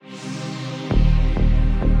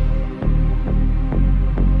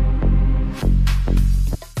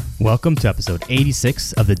Welcome to episode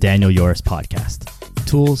 86 of the Daniel Yoris podcast.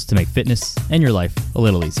 Tools to make fitness and your life a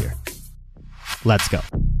little easier. Let's go.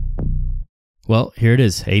 Well, here it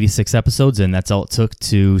is, 86 episodes, and that's all it took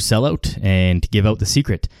to sell out and give out the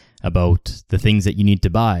secret about the things that you need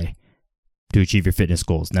to buy to achieve your fitness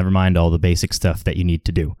goals. Never mind all the basic stuff that you need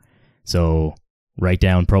to do. So write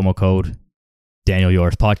down promo code Daniel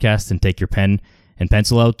Yoris podcast and take your pen and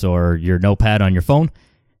pencil out or your notepad on your phone.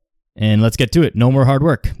 And let's get to it. No more hard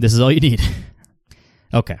work. This is all you need.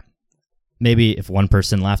 Okay. Maybe if one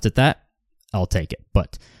person laughed at that, I'll take it.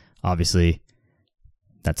 But obviously,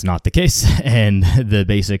 that's not the case. And the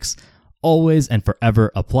basics always and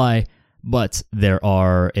forever apply. But there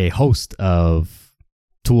are a host of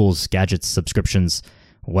tools, gadgets, subscriptions,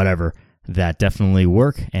 whatever, that definitely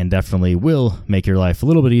work and definitely will make your life a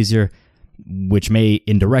little bit easier, which may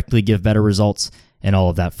indirectly give better results and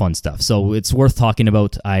all of that fun stuff. So it's worth talking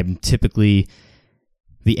about. I'm typically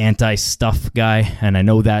the anti-stuff guy, and I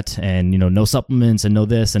know that, and no supplements and no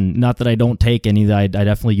this, and not that I don't take any. I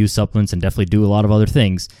definitely use supplements and definitely do a lot of other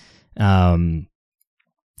things, and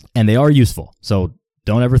they are useful. So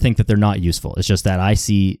don't ever think that they're not useful. It's just that I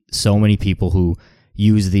see so many people who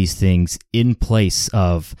use these things in place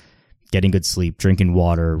of getting good sleep, drinking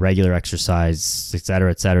water, regular exercise,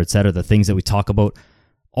 etc., etc., etc. The things that we talk about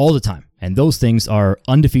all the time. And those things are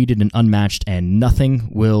undefeated and unmatched, and nothing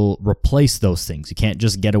will replace those things. You can't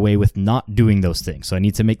just get away with not doing those things. So I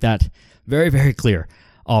need to make that very, very clear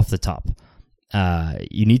off the top.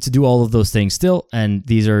 You need to do all of those things still, and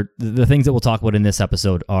these are the things that we'll talk about in this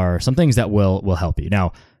episode are some things that will help you.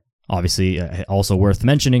 Now, obviously, also worth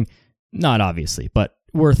mentioning, not obviously, but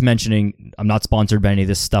worth mentioning, I'm not sponsored by any of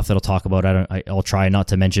this stuff that I'll talk about. I'll try not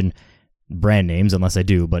to mention brand names unless I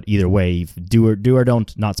do, but either way, do or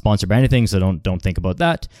don't, not sponsored by anything, so don't think about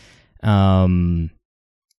that. And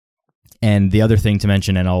the other thing to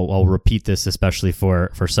mention, and I'll repeat this especially for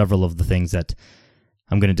several of the things that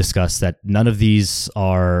I'm going to discuss, that none of these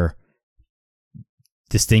are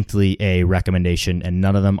distinctly a recommendation, and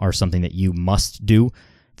none of them are something that you must do.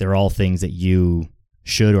 They're all things that you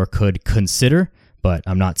should or could consider, but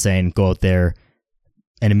I'm not saying go out there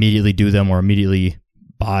and immediately do them or immediately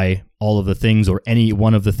buy all of the things or any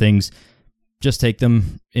one of the things. Just take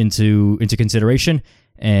them into consideration,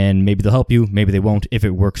 and maybe they'll help you, maybe they won't, if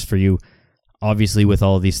it works for you. Obviously, with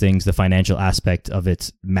all of these things, the financial aspect of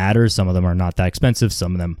it matters. Some of them are not that expensive,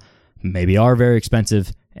 some of them maybe are very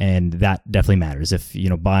expensive, and that definitely matters. If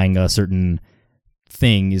buying a certain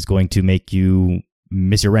thing is going to make you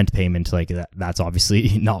miss your rent payment, like that's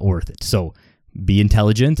obviously not worth it. So be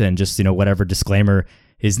intelligent, and just whatever disclaimer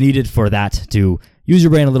is needed for that, to use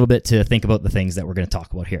your brain a little bit to think about the things that we're going to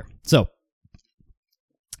talk about here. So,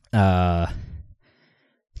 there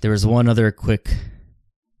was one other quick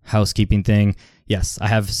housekeeping thing. Yes, I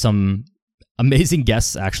have some amazing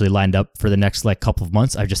guests actually lined up for the next couple of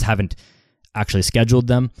months. I just haven't actually scheduled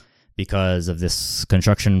them because of this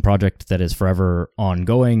construction project that is forever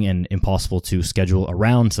ongoing and impossible to schedule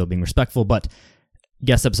around. So being respectful, but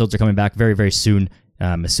guest episodes are coming back very, very soon.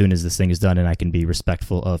 As soon as this thing is done, and I can be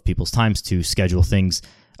respectful of people's times to schedule things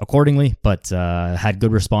accordingly. But had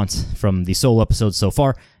good response from the solo episodes so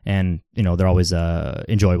far, and they're always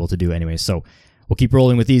enjoyable to do anyway. So we'll keep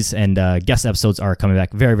rolling with these, and guest episodes are coming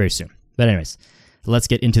back very, very soon. But anyways, let's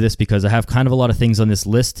get into this, because I have kind of a lot of things on this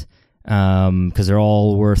list, because they're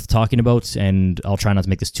all worth talking about, and I'll try not to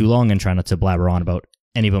make this too long and try not to blabber on about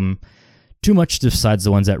any of them too much, besides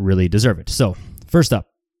the ones that really deserve it. So first up,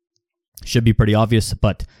 should be pretty obvious,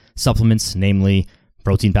 but supplements, namely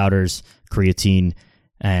protein powders, creatine,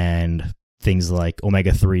 and things like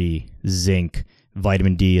omega-3, zinc,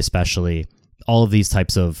 vitamin D especially, all of these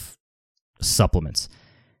types of supplements.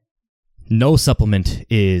 No supplement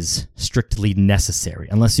is strictly necessary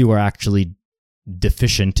unless you are actually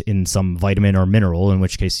deficient in some vitamin or mineral, in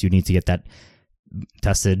which case you need to get that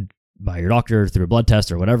tested by your doctor through a blood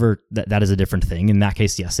test or whatever. That is a different thing. In that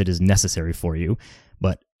case, yes, it is necessary for you.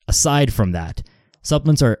 But aside from that,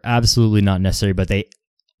 supplements are absolutely not necessary, but they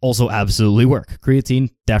also absolutely work. Creatine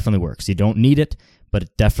definitely works. You don't need it, but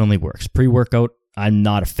it definitely works. Pre-workout, I'm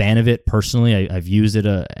not a fan of it personally. I've used it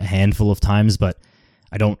a handful of times, but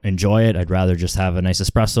I don't enjoy it. I'd rather just have a nice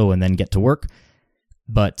espresso and then get to work.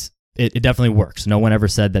 But it definitely works. No one ever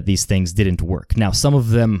said that these things didn't work. Now, some of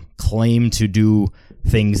them claim to do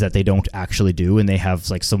things that they don't actually do, and they have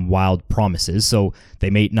some wild promises. So they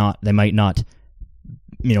might not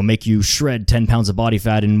make you shred 10 pounds of body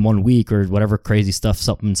fat in 1 week or whatever crazy stuff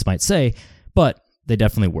supplements might say, but they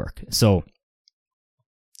definitely work. So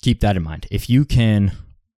keep that in mind. If you can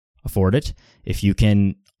afford it, if you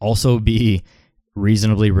can also be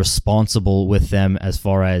reasonably responsible with them as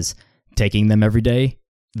far as taking them every day,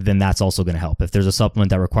 then that's also going to help. If there's a supplement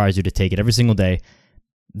that requires you to take it every single day,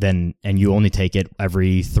 then and you only take it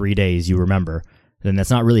every 3 days, you remember, then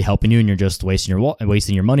that's not really helping you, and you're just wasting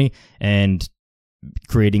your money and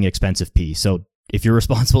creating expensive pee. So if you're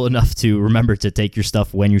responsible enough to remember to take your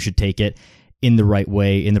stuff when you should take it, in the right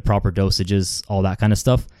way, in the proper dosages, all that kind of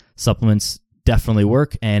stuff, supplements definitely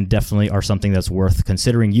work and definitely are something that's worth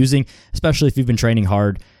considering using, especially if you've been training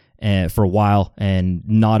hard for a while and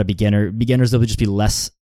not a beginner. Beginners, that would just be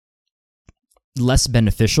less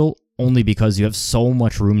beneficial, only because you have so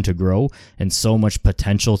much room to grow and so much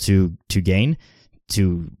potential to gain,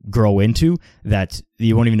 to grow into, that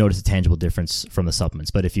you won't even notice a tangible difference from the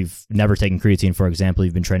supplements. But if you've never taken creatine, for example,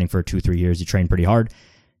 you've been training for 2-3 years, you train pretty hard,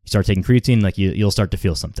 you start taking creatine, like you'll start to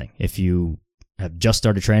feel something. If you have just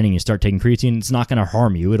started training, you start taking creatine, it's not going to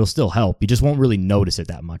harm you. It'll still help. You just won't really notice it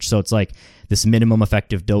that much. So it's like this minimum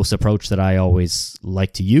effective dose approach that I always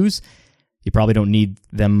like to use. You probably don't need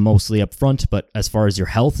them mostly up front, but as far as your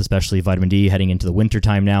health, especially vitamin D heading into the winter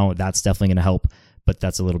time now, that's definitely going to help, but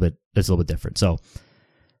that's a little bit different. So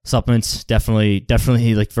supplements,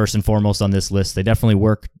 definitely like first and foremost on this list. They definitely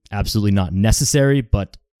work. Absolutely not necessary,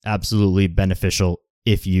 but absolutely beneficial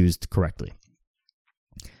if used correctly.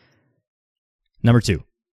 Number 2,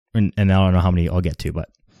 and I don't know how many I'll get to, but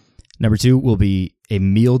number 2 will be a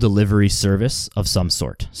meal delivery service of some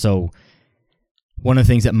sort. So one of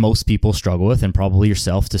the things that most people struggle with, and probably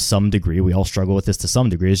yourself to some degree, we all struggle with this to some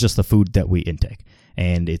degree, is just the food that we intake.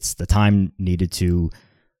 And it's the time needed to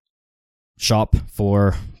shop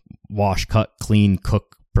for, wash, cut, clean,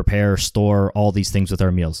 cook, prepare, store, all these things with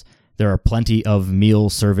our meals. There are plenty of meal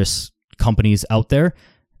service companies out there.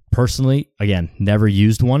 Personally, again, never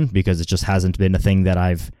used one because it just hasn't been a thing that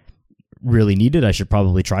I've really needed. I should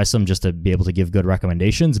probably try some just to be able to give good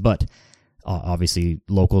recommendations, but obviously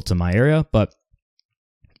local to my area. But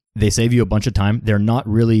they save you a bunch of time. They're not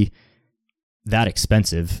really that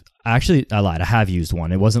expensive. Actually, I lied. I have used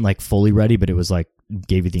one. It wasn't like fully ready, but it was like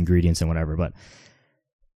gave you the ingredients and whatever. But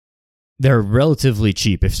they're relatively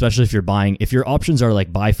cheap, especially if your options are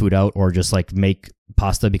like buy food out or just like make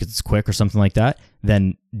pasta because it's quick or something like that,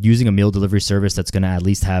 then using a meal delivery service that's going to at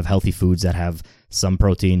least have healthy foods that have some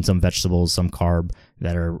protein, some vegetables, some carb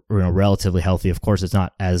that are relatively healthy. Of course, it's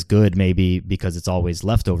not as good maybe because it's always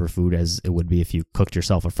leftover food as it would be if you cooked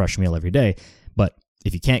yourself a fresh meal every day. But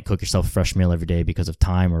if you can't cook yourself a fresh meal every day because of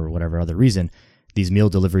time or whatever other reason, these meal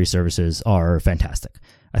delivery services are fantastic.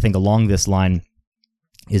 I think along this line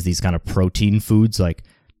is these kind of protein foods, like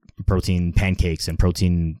protein pancakes and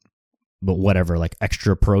protein, but whatever, like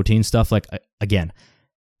extra protein stuff. Like, again,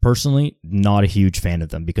 personally, not a huge fan of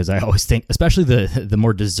them because I always think, especially the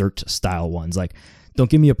more dessert style ones, like don't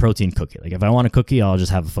give me a protein cookie. Like if I want a cookie, I'll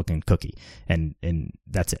just have a fucking cookie and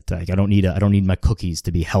that's it. Like I don't need my cookies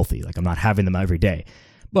to be healthy. Like I'm not having them every day.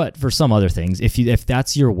 But for some other things, if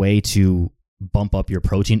that's your way to bump up your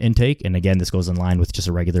protein intake, and again, this goes in line with just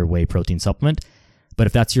a regular whey protein supplement, but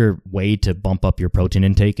if that's your way to bump up your protein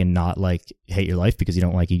intake and not like hate your life because you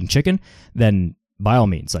don't like eating chicken, then by all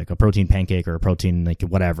means, like a protein pancake or a protein, like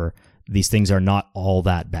whatever, these things are not all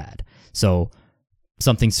that bad. So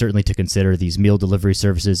something certainly to consider, these meal delivery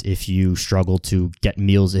services. If you struggle to get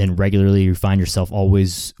meals in regularly, you find yourself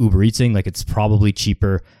always Uber Eating, like it's probably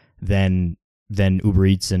cheaper than Uber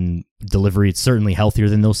Eats and delivery. It's certainly healthier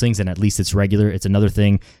than those things, and at least it's regular. It's another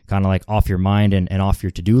thing kind of like off your mind and off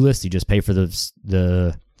your to-do list. You just pay for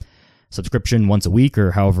the subscription once a week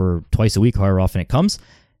or twice a week, however often it comes,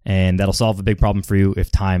 and that'll solve a big problem for you if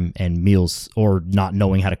time and meals or not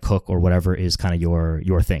knowing how to cook or whatever is kind of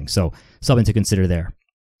your thing. So something to consider there.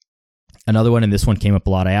 Another one, and this one came up a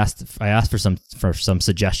lot. I asked for some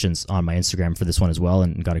suggestions on my Instagram for this one as well,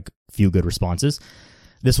 and got a few good responses.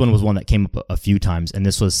 This one was one that came up a few times, and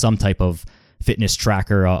this was some type of fitness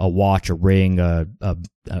tracker, a watch, a ring, a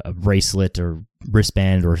bracelet or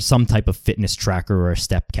wristband, or some type of fitness tracker or a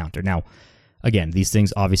step counter. Now, again, these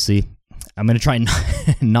things, obviously, I'm going to try and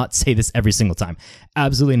not say this every single time.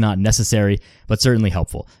 Absolutely not necessary, but certainly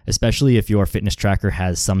helpful, especially if your fitness tracker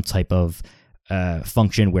has some type of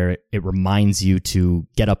function where it reminds you to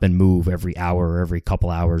get up and move every hour or every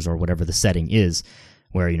couple hours or whatever the setting is,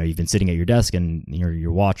 where you've been sitting at your desk and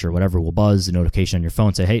your watch or whatever will buzz, a notification on your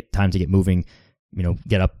phone, say, hey, time to get moving,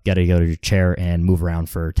 get up, gotta go to your chair and move around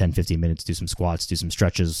for 10, 15 minutes, do some squats, do some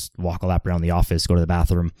stretches, walk a lap around the office, go to the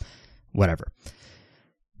bathroom, whatever.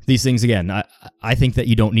 These things, again, I think that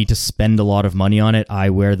you don't need to spend a lot of money on it. I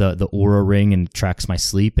wear the Oura ring and it tracks my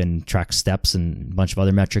sleep and tracks steps and a bunch of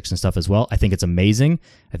other metrics and stuff as well. I think it's amazing.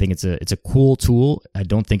 I think it's a cool tool. I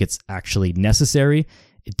don't think it's actually necessary.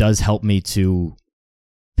 It does help me to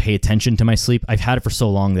pay attention to my sleep. I've had it for so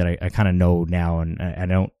long that I kind of know now, and I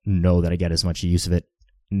don't know that I get as much use of it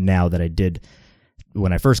now that I did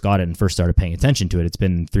when I first got it and first started paying attention to it. It's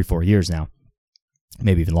been 3-4 years now,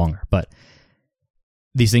 maybe even longer, but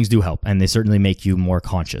these things do help, and they certainly make you more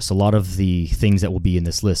conscious. A lot of the things that will be in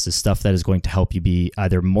this list is stuff that is going to help you be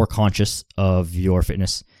either more conscious of your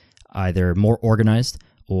fitness, either more organized,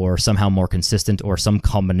 or somehow more consistent, or some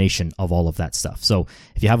combination of all of that stuff. So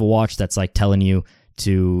if you have a watch that's like telling you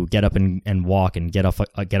to get up and walk and get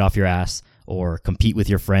off your ass, or compete with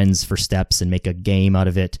your friends for steps and make a game out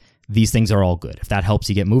of it, these things are all good. If that helps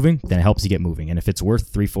you get moving, then it helps you get moving. And if it's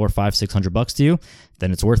worth $300, $400, $500, $600 to you,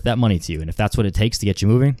 then it's worth that money to you. And if that's what it takes to get you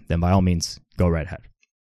moving, then by all means, go right ahead.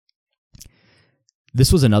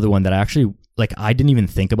 This was another one that I actually, I didn't even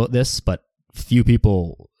think about this, but few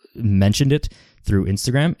people mentioned it through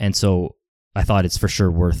Instagram. And so I thought it's for sure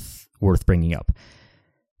worth bringing up.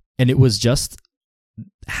 And it was just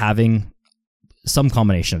having some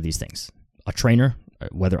combination of these things. A trainer,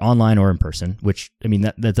 whether online or in person, which, I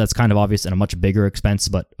mean, that's kind of obvious and a much bigger expense,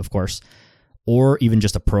 but of course, or even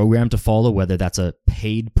just a program to follow, whether that's a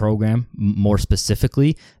paid program more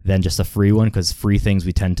specifically than just a free one, because free things,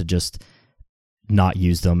 we tend to just not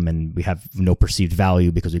use them and we have no perceived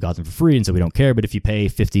value because we got them for free, and so we don't care. But if you pay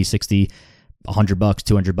 $50, $60, $100,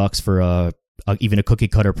 $200 for even a cookie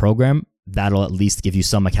cutter program, that'll at least give you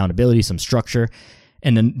some accountability, some structure.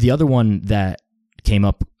 And then the other one that came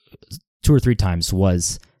up 2 or 3 times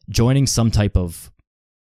was joining some type of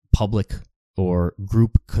public or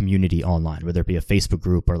group community online, whether it be a Facebook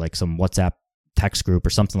group or like some WhatsApp text group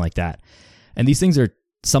or something like that. And these things are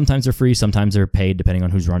sometimes they're free, sometimes they're paid, depending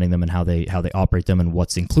on who's running them and how they operate them and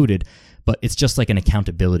what's included. But it's just like an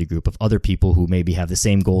accountability group of other people who maybe have the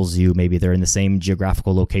same goals as you. Maybe they're in the same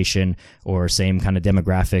geographical location or same kind of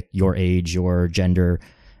demographic, your age, your gender,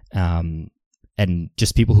 and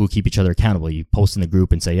just people who keep each other accountable. You post in the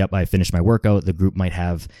group and say, yep, I finished my workout. The group might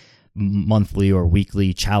have monthly or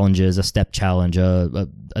weekly challenges, a step challenge, a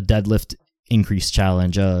deadlift increase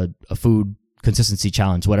challenge, a food consistency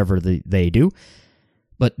challenge, whatever they do.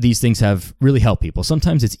 But these things have really helped people.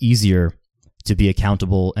 Sometimes it's easier to be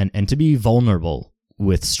accountable and to be vulnerable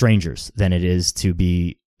with strangers than it is to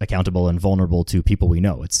be accountable and vulnerable to people we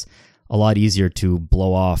know. It's a lot easier to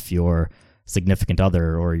blow off your significant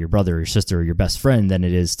other or your brother or your sister or your best friend than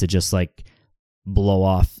it is to just blow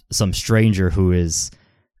off some stranger who is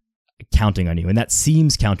counting on you. And that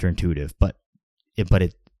seems counterintuitive, but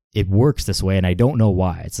it works this way, and I don't know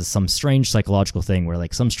why. It's some strange psychological thing where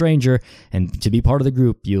some stranger, and to be part of the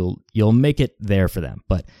group, you'll make it there for them.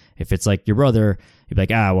 But if it's like your brother, you'd be like,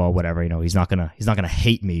 well, whatever, he's not gonna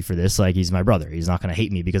hate me for this. He's my brother. He's not gonna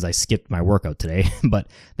hate me because I skipped my workout today. But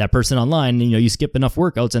that person online, you skip enough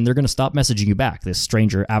workouts and they're gonna stop messaging you back, this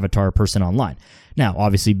stranger avatar person online. Now,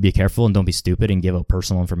 obviously, be careful and don't be stupid and give out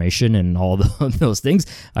personal information and all those things.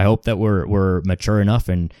 I hope that we're mature enough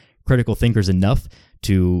and critical thinkers enough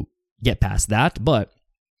to get past that. But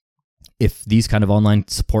if these kind of online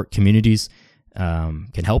support communities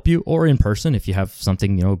can help you, or in person, if you have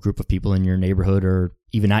something, a group of people in your neighborhood or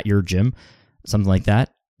even at your gym, something like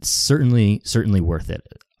that, certainly worth it.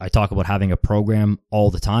 I talk about having a program all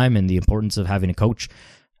the time and the importance of having a coach.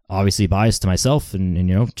 Obviously biased to myself and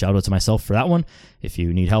shout out to myself for that one. If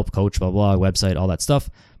you need help, coach, blah, blah, website, all that stuff.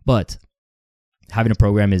 But having a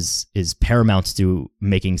program is paramount to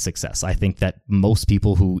making success. I think that most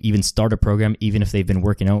people who even start a program, even if they've been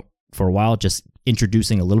working out for a while, just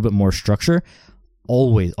introducing a little bit more structure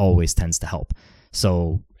always tends to help.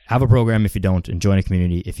 So have a program if you don't, and join a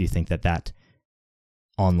community if you think that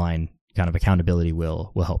online kind of accountability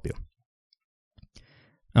will help you.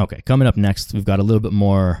 Okay, coming up next, we've got a little bit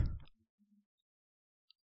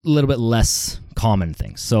less common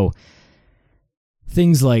things. So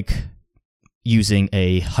things like using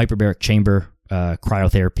a hyperbaric chamber,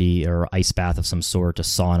 cryotherapy or ice bath of some sort, a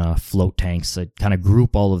sauna, float tanks. I kind of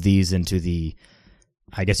group all of these into the,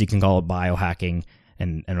 I guess you can call it biohacking,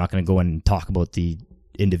 and I'm not going to go and talk about the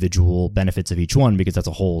individual benefits of each one because that's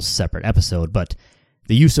a whole separate episode. But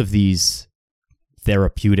the use of these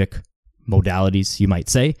therapeutic modalities, you might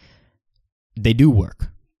say, they do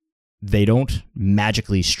work. They don't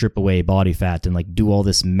magically strip away body fat and do all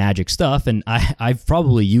this magic stuff. And I've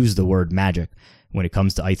probably used the word magic when it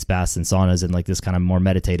comes to ice baths and saunas and this kind of more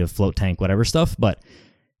meditative float tank, whatever stuff. But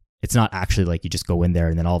it's not actually you just go in there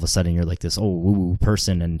and then all of a sudden you're this woo-woo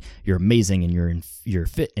person and you're amazing and you're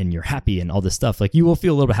fit and you're happy and all this stuff. You will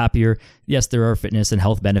feel a little bit happier. Yes, there are fitness and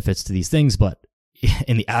health benefits to these things, but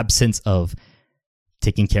in the absence of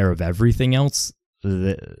taking care of everything else,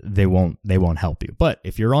 they won't help you. But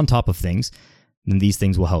if you're on top of things, then these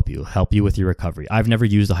things will help you with your recovery. I've never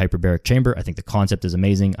used a hyperbaric chamber. I think the concept is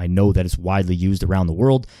amazing. I know that it's widely used around the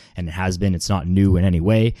world, and it has been. It's not new in any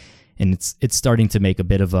way, and it's starting to make a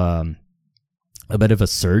bit of a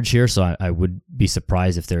surge here. So I would be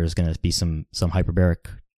surprised if there's going to be some hyperbaric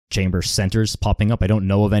chamber centers popping up. I don't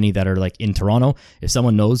know of any that are like in Toronto. If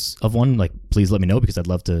someone knows of one, like, please let me know, because I'd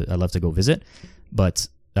love to go visit. But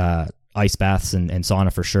ice baths and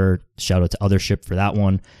sauna for sure. Shout out to Othership for that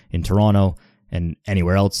one in Toronto. And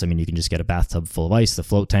anywhere else, I mean, you can just get a bathtub full of ice. The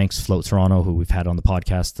Float Tanks, Float Toronto, who we've had on the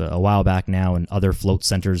podcast a while back now, and other float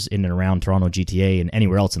centers in and around Toronto, GTA, and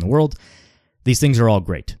anywhere else in the world. These things are all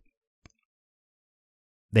great.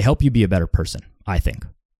 They help you be a better person, I think.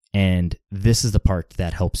 And this is the part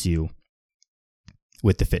that helps you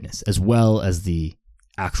with the fitness, as well as the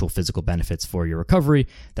actual physical benefits for your recovery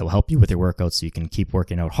that will help you with your workouts so you can keep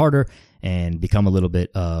working out harder and become a little bit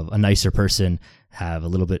of a nicer person, have a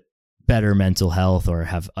little bit better mental health, or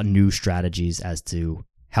have new strategies as to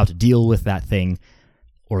how to deal with that thing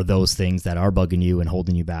or those things that are bugging you and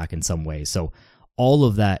holding you back in some ways. So all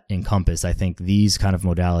of that encompassed, I think these kind of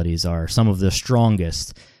modalities are some of the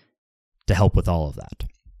strongest to help with all of that.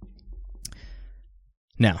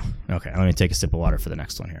 Now, okay, let me take a sip of water for the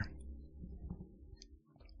next one here.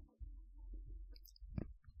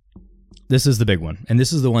 This is the big one, and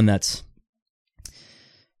this is the one it's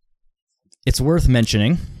worth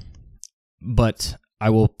mentioning, but I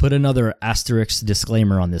will put another asterisk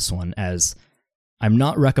disclaimer on this one, as I'm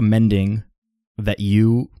not recommending that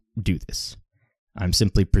you do this. I'm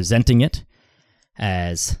simply presenting it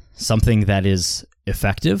as something that is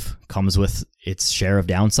effective, comes with its share of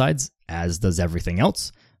downsides, as does everything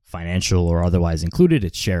else, financial or otherwise included,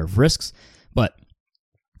 its share of risks, but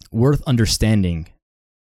worth understanding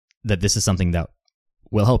that this is something that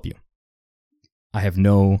will help you. I have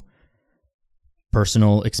no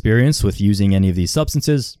personal experience with using any of these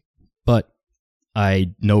substances, but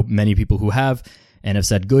I know many people who have and have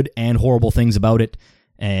said good and horrible things about it.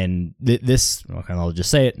 And this, okay, I'll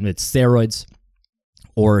just say it, it's steroids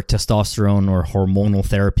or testosterone or hormonal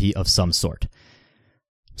therapy of some sort.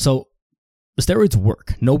 So the steroids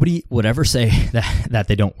work. Nobody would ever say that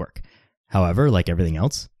they don't work. However, like everything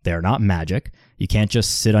else, they're not magic. You can't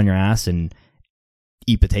just sit on your ass and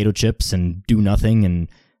eat potato chips and do nothing and,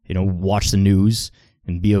 watch the news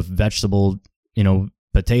and be a vegetable,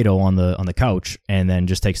 potato on the couch and then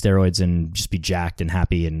just take steroids and just be jacked and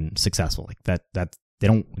happy and successful. Like that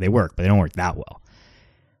they work, but they don't work that well.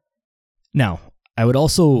 Now, I would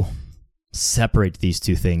also separate these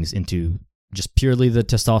two things into just purely the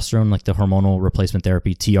testosterone, like the hormonal replacement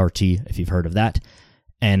therapy, TRT, if you've heard of that,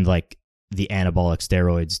 and like the anabolic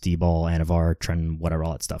steroids, D-bol, Anavar, Tren, whatever,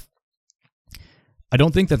 all that stuff. I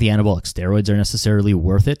don't think that the anabolic steroids are necessarily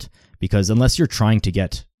worth it, because unless you're trying to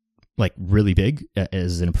get like really big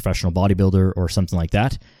as in a professional bodybuilder or something like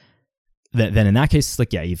that, then in that case, it's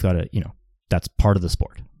like, yeah, you've got to, that's part of the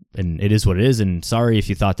sport and it is what it is. And sorry if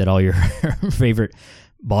you thought that all your favorite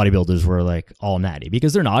bodybuilders were like all natty,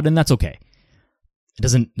 because they're not, and that's okay. It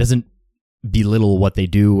doesn't belittle what they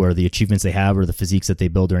do or the achievements they have or the physiques that they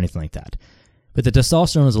build or anything like that. But the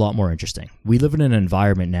testosterone is a lot more interesting. We live in an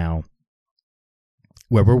environment now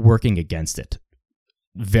where we're working against it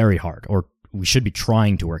very hard, or we should be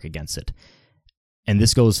trying to work against it. And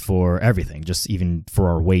this goes for everything, just even for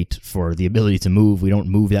our weight, for the ability to move. We don't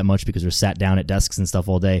move that much because we're sat down at desks and stuff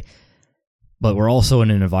all day. But we're also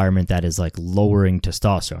in an environment that is like lowering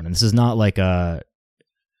testosterone. And this is not like a,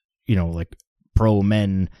 like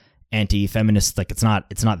pro-men, anti-feminist, like it's not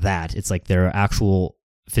that. It's like there are actual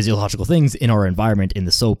physiological things in our environment, in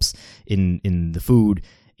the soaps, in the food,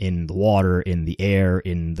 in the water, in the air,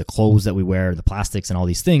 in the clothes that we wear, the plastics and all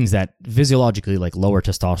these things that physiologically like lower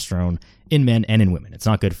testosterone in men and in women. It's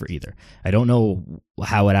not good for either. I don't know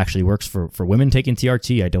how it actually works for women taking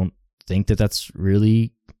TRT. I don't think that that's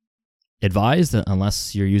really advised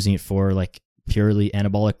unless you're using it for like purely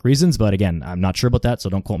anabolic reasons. But again, I'm not sure about that, so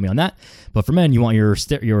don't quote me on that. But for men, you want your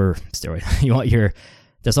steroid, you want your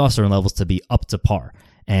testosterone levels to be up to par.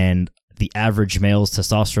 And the average male's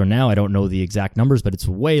testosterone now, I don't know the exact numbers, but it's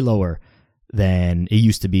way lower than it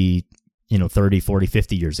used to be, 30, 40,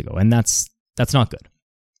 50 years ago. And that's not good.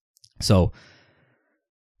 So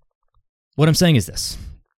what I'm saying is this.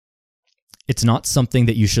 It's not something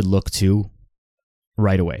that you should look to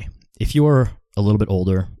right away. If you're a little bit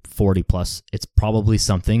older, 40 plus, it's probably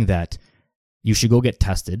something that you should go get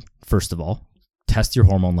tested. First of all, test your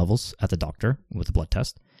hormone levels at the doctor with a blood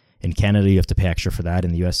test. In Canada, you have to pay extra for that.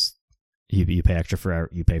 In the US, you pay extra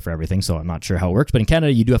you pay for everything. So I'm not sure how it works, but in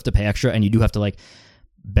Canada, you do have to pay extra, and you do have to like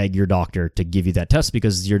beg your doctor to give you that test,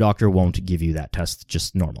 because your doctor won't give you that test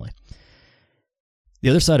just normally. The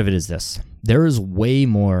other side of it is this. There is way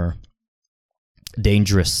more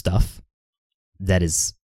dangerous stuff that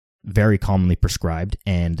is very commonly prescribed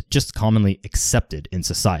and just commonly accepted in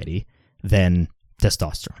society than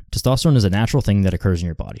testosterone. Testosterone is a natural thing that occurs in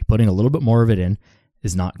your body. Putting a little bit more of it in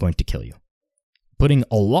is not going to kill you. Putting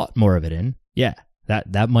a lot more of it in, yeah,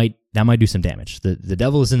 that might do some damage. The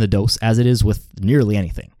devil is in the dose, as it is with nearly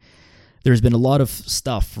anything. There's been a lot of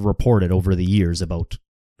stuff reported over the years about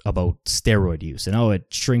steroid use, and it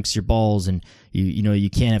shrinks your balls, and you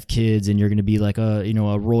can't have kids, and you're going to be like a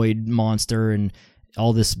roid monster, and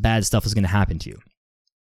all this bad stuff is going to happen to you.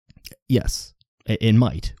 Yes, it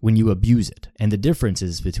might when you abuse it. And the difference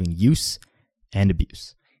is between use and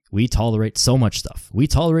abuse. We tolerate so much stuff. We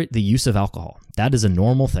tolerate the use of alcohol. That is a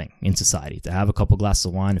normal thing in society, to have a couple glasses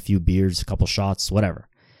of wine, a few beers, a couple shots, whatever.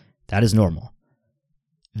 That is normal.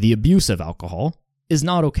 The abuse of alcohol is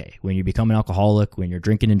not okay. When you become an alcoholic, when you're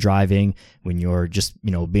drinking and driving, when you're just,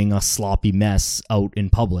 being a sloppy mess out in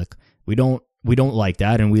public, we don't like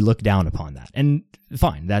that, and we look down upon that. And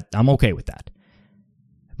fine, that I'm okay with that.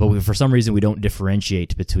 But for some reason, we don't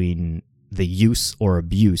differentiate between the use or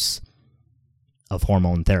abuse of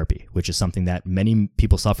hormone therapy, which is something that many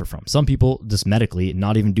people suffer from. Some people just medically,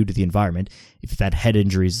 not even due to the environment, if you've had head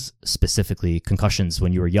injuries, specifically concussions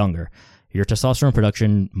when you were younger, your testosterone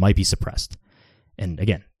production might be suppressed. And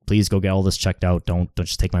again, please go get all this checked out. Don't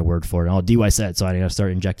just take my word for it. Oh, DY said, so I got to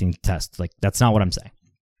start injecting tests. Like, that's not what I'm saying.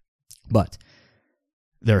 But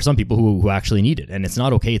there are some people who actually need it, and it's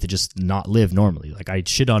not okay to just not live normally. Like, I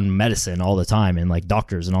shit on medicine all the time and like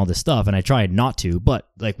doctors and all this stuff, and I tried not to, but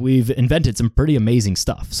like, we've invented some pretty amazing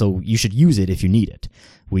stuff. So you should use it if you need it.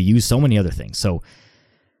 We use so many other things. So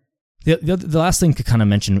the last thing to kind of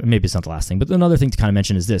mention, maybe it's not the last thing, but another thing to kind of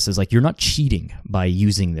mention is this, is like, you're not cheating by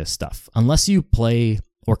using this stuff. Unless you play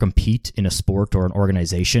or compete in a sport or an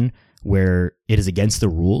organization where it is against the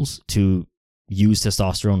rules to use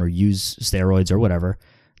testosterone or use steroids or whatever,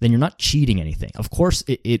 then you're not cheating anything. Of course,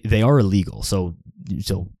 they are illegal. So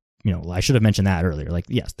I should have mentioned that earlier. Like,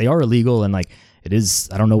 yes, they are illegal, and like, it is,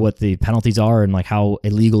 I don't know what the penalties are and like how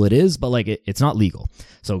illegal it is, but like, it's not legal.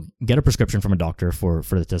 So get a prescription from a doctor for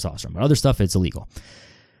the testosterone. But other stuff, it's illegal.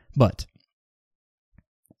 But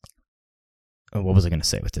what was I going to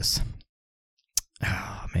say with this?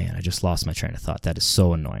 Oh man, I just lost my train of thought. That is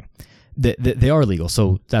so annoying. They are illegal,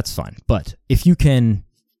 so that's fine. But if you can,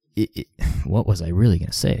 what was I really going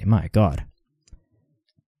to say? My God.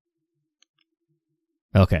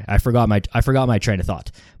 Okay, I forgot my train of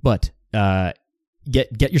thought. But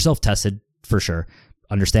get yourself tested for sure.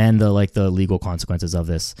 Understand the legal consequences of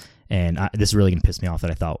this. And this is really going to piss me off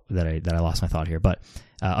that I lost my thought here. But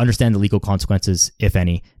understand the legal consequences, if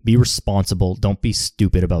any. Be responsible. Don't be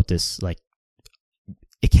stupid about this. Like,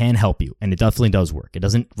 it can help you, and it definitely does work. It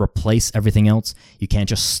doesn't replace everything else. You can't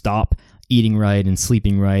just stop eating right and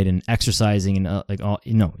sleeping right and exercising and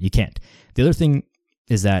no, you can't. The other thing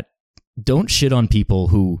is that don't shit on people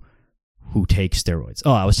who take steroids.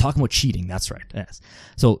 Oh, I was talking about cheating. That's right. Yes.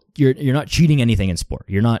 So you're not cheating anything in sport.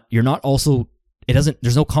 You're not also,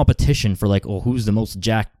 there's no competition for like, who's the most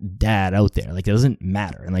jacked dad out there. Like, it doesn't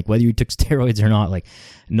matter. And like, whether you took steroids or not, like,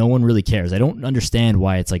 no one really cares. I don't understand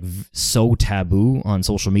why it's like so taboo on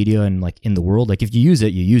social media and like in the world. Like, if you use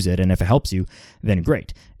it, you use it. And if it helps you, then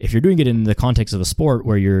great. If you're doing it in the context of a sport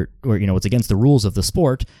where it's against the rules of the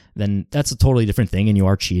sport, then that's a totally different thing, and you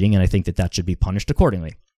are cheating. And I think that should be punished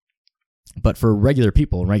accordingly. But for regular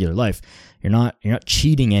people in regular life, you're not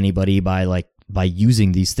cheating anybody by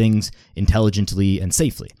using these things intelligently and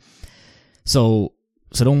safely. So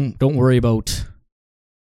don't worry about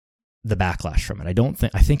the backlash from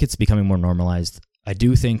it. I think it's becoming more normalized. I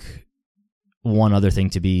do think one other thing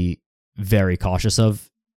to be very cautious of,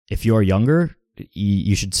 if you're younger,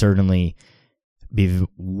 you should certainly be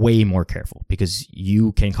way more careful, because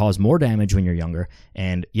you can cause more damage when you're younger,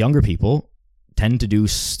 and younger people tend to do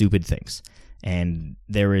stupid things. And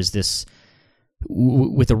there is this,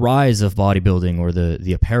 with the rise of bodybuilding, or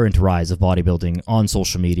the apparent rise of bodybuilding on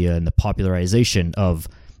social media and the popularization of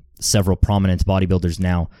several prominent bodybuilders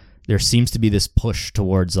now, there seems to be this push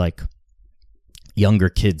towards like younger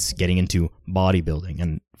kids getting into bodybuilding.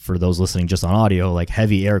 And for those listening just on audio, like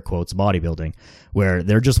heavy air quotes bodybuilding, where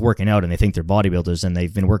they're just working out and they think they're bodybuilders, and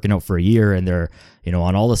they've been working out for a year, and they're,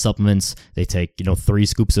 on all the supplements. They take, 3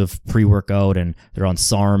 scoops of pre-workout, and they're on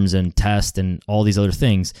SARMs and test and all these other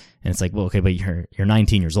things. And it's like, well, okay, but you're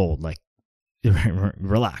 19 years old. Like,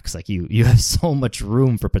 relax. Like, you have so much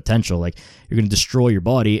room for potential. Like, you're going to destroy your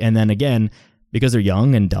body. And then again, because they're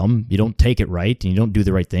young and dumb, you don't take it right and you don't do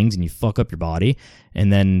the right things and you fuck up your body.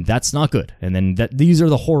 And then that's not good. And then these are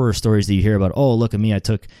the horror stories that you hear about. Oh, look at me. I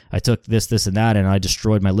took this and that, and I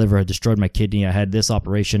destroyed my liver. I destroyed my kidney. I had this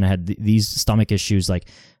operation. I had these stomach issues. Like,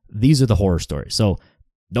 these are the horror stories. So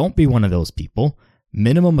don't be one of those people.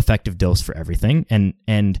 Minimum effective dose for everything.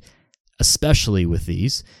 And especially with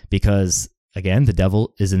these, because again, the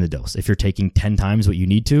devil is in the dose. If you're taking 10 times what you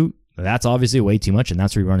need to, that's obviously way too much, and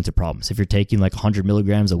that's where you run into problems. If you're taking like 100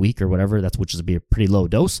 milligrams a week or whatever, which is be a pretty low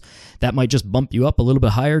dose, that might just bump you up a little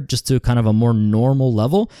bit higher just to kind of a more normal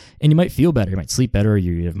level, and you might feel better. You might sleep better.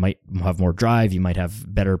 You might have more drive. You might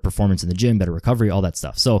have better performance in the gym, better recovery, all that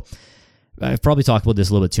stuff. So I've probably talked about this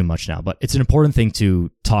a little bit too much now, but it's an important thing to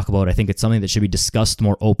talk about. I think it's something that should be discussed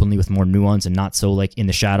more openly with more nuance and not so like in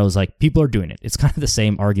the shadows, like people are doing it. It's kind of the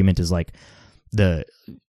same argument as like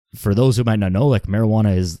for those who might not know, like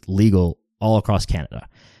marijuana is legal all across Canada.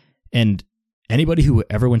 And anybody who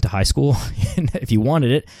ever went to high school, if you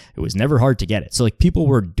wanted it, it was never hard to get it. So like people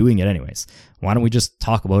were doing it anyways. Why don't we just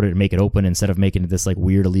talk about it and make it open instead of making it this like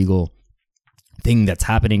weird illegal thing that's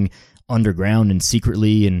happening underground and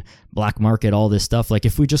secretly and black market, all this stuff. Like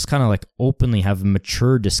if we just kind of like openly have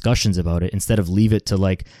mature discussions about it instead of leave it to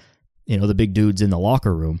like, you know, the big dudes in the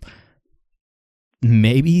locker room,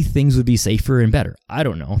 maybe things would be safer and better. I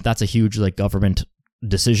don't know. That's a huge like government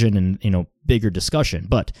decision and, you know, bigger discussion.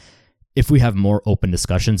 But if we have more open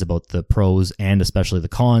discussions about the pros and especially the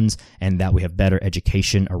cons, and that we have better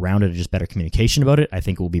education around it and just better communication about it, I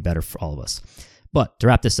think it will be better for all of us. But to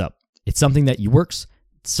wrap this up, it's something that works.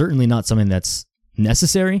 It's certainly not something that's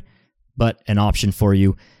necessary, but an option for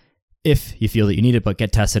you if you feel that you need it. But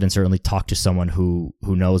get tested and certainly talk to someone who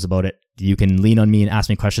knows about it. You can lean on me and ask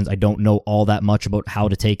me questions. I don't know all that much about how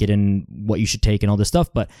to take it and what you should take and all this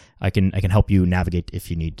stuff, but I can help you navigate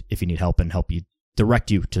if you need help and help you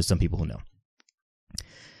direct you to some people who know.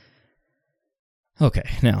 Okay,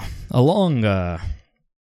 now along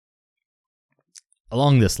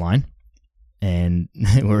this line, and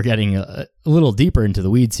we're getting a little deeper into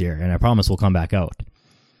the weeds here, and I promise we'll come back out.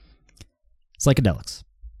 Psychedelics.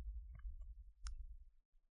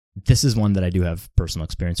 This is one that I do have personal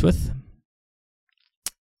experience with.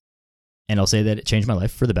 And I'll say that it changed my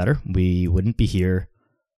life for the better. We wouldn't be here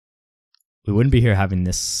having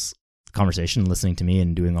this conversation, listening to me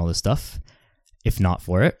and doing all this stuff if not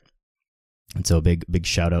for it. And so a big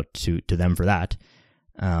shout out to them for that.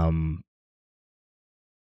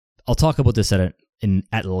 I'll talk about this at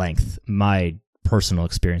length, my personal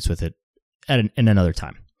experience with it in another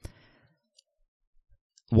time.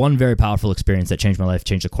 One very powerful experience that changed my life,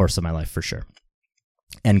 changed the course of my life for sure,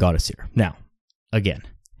 and got us here. Now, again,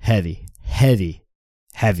 heavy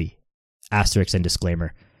asterisk and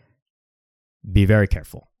disclaimer. Be very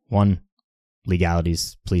careful. One,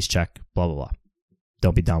 legalities, please check, blah, blah, blah.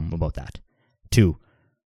 Don't be dumb about that. Two,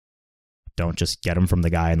 don't just get them from the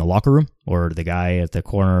guy in the locker room or the guy at the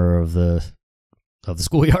corner of the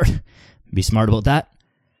schoolyard. Be smart about that.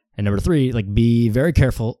 And number three, like, be very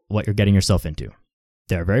careful what you're getting yourself into.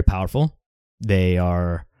 They're very powerful. They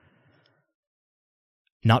are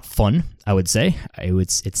not fun, I would say.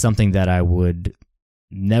 It's something that I would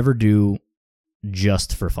never do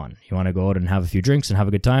just for fun. You want to go out and have a few drinks and have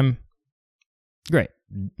a good time? Great.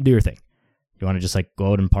 Do your thing. You want to just like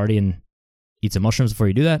go out and party and eat some mushrooms before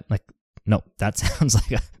you do that? Like, no, that sounds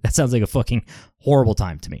like a fucking horrible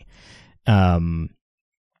time to me. I mean,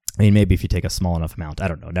 maybe if you take a small enough amount, I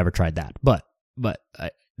don't know, never tried that, but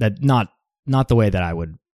that not the way that I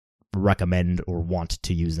would recommend or want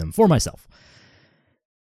to use them for myself.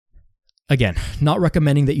 Again, not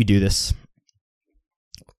recommending that you do this,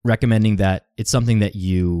 recommending that it's something that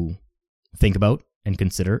you think about and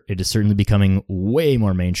consider. It is certainly becoming way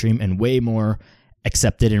more mainstream and way more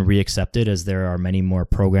accepted and reaccepted as there are many more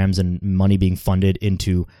programs and money being funded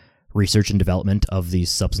into research and development of these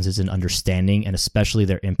substances and understanding, and especially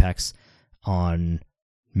their impacts on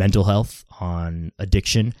mental health, on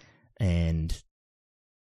addiction, and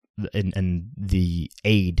the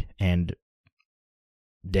aid and,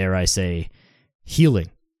 dare I say, healing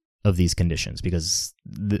of these conditions, because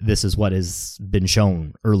this is what has been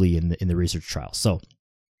shown early in the research trials. So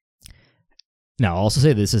now I'll also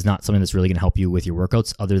say this is not something that's really going to help you with your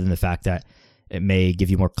workouts, other than the fact that it may give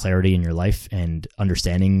you more clarity in your life and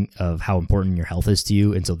understanding of how important your health is to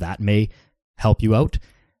you. And so that may help you out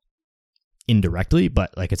indirectly,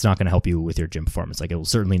 but like, it's not going to help you with your gym performance. Like, it will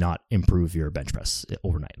certainly not improve your bench press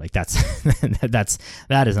overnight. Like, that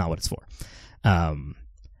is not what it's for.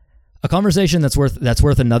 A conversation that's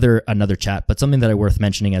worth another chat, but something that I worth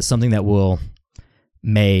mentioning as something that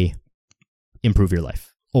may improve your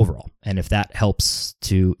life overall. And if that helps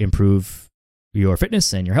to improve your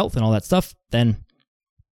fitness and your health and all that stuff, then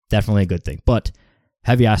definitely a good thing. But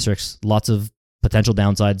heavy asterisks, lots of potential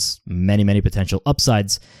downsides, many potential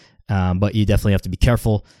upsides, but you definitely have to be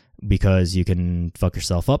careful because you can fuck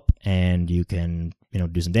yourself up and you can,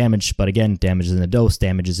 do some damage. But again, damage is in the dose,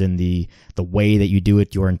 damage is in the way that you do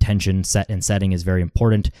it. Your intention setting is very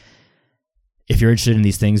important. If you're interested in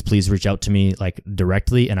these things, please reach out to me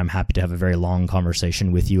directly, and I'm happy to have a very long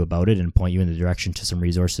conversation with you about it and point you in the direction to some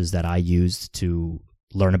resources that I used to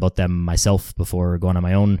learn about them myself before going on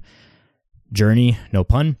my own journey, no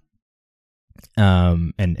pun.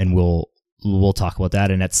 And we'll talk about that.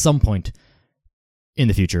 And at some point in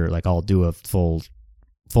the future, I'll do a full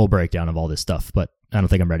breakdown of all this stuff, but I don't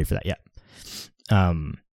think I'm ready for that yet.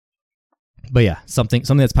 But yeah, something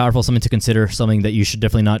that's powerful, something to consider, something that you should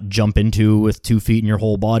definitely not jump into with 2 feet in your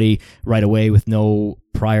whole body right away with no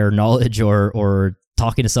prior knowledge or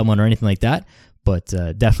talking to someone or anything like that. But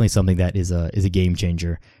definitely something that is a game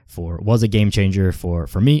changer was a game changer for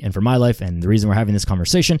me and for my life, and the reason we're having this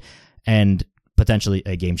conversation, and potentially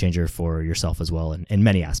a game changer for yourself as well in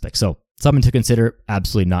many aspects. So something to consider,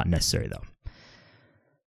 absolutely not necessary though.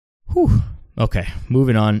 Whew. Okay,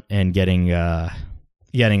 moving on and getting a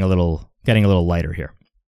little lighter here.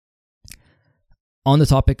 On the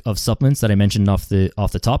topic of supplements that I mentioned off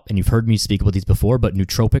the top, and you've heard me speak about these before, but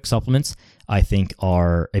nootropic supplements I think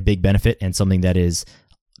are a big benefit and something that is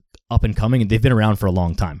up and coming. They've been around for a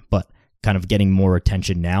long time, but kind of getting more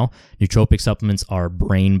attention now. Nootropic supplements are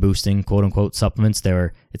brain boosting, quote unquote, supplements.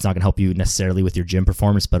 It's not going to help you necessarily with your gym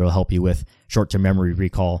performance, but it'll help you with short-term memory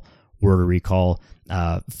recall, word recall,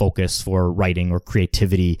 focus for writing or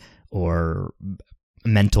creativity or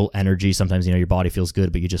mental energy. Sometimes, your body feels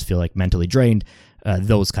good, but you just feel mentally drained.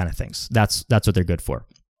 Those kind of things. That's what they're good for.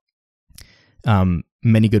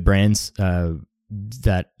 Many good brands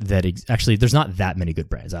actually, there's not that many good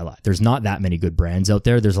brands. I lie. There's not that many good brands out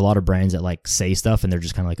there. There's a lot of brands that say stuff and they're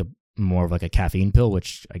just kind of more of a caffeine pill,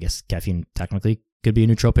 which I guess caffeine technically could be a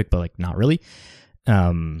nootropic, but not really.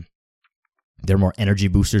 They're more energy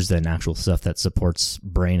boosters than actual stuff that supports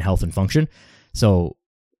brain health and function. So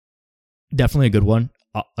definitely a good one.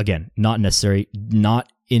 Again, not necessary,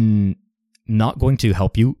 not going to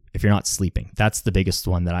help you if you're not sleeping. That's the biggest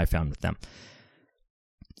one that I found with them.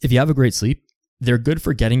 If you have a great sleep, they're good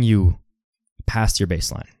for getting you past your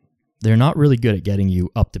baseline. They're not really good at getting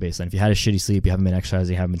you up to baseline. If you had a shitty sleep, you haven't been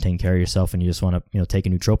exercising, you haven't been taking care of yourself, and you just want to, take a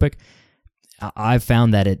nootropic, I've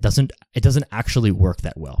found that it doesn't actually work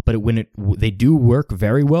that well. But they do work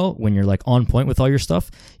very well when you're on point with all your stuff.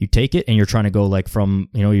 You take it and you're trying to go from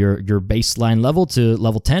your baseline level to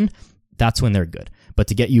level 10. That's when they're good. But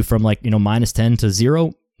to get you from minus 10 to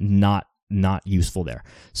 0, not useful there.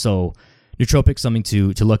 So nootropics, something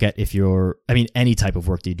to look at if any type of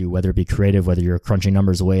work that you do, whether it be creative, whether you're crunching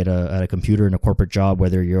numbers away at a computer in a corporate job,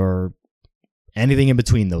 whether you're anything in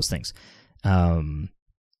between those things.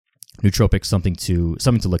 Nootropics, something to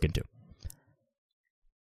look into.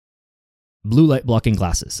 Blue light blocking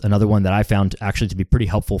glasses, another one that I found actually to be pretty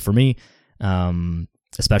helpful for me,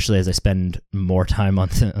 especially as I spend more time on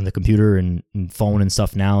the computer and phone and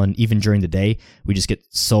stuff now, and even during the day, we just get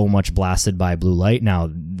so much blasted by blue light. Now,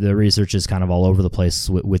 the research is kind of all over the place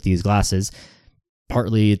with these glasses.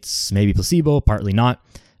 Partly it's maybe placebo, partly not,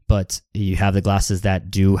 but you have the glasses that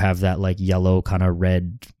do have that yellow kind of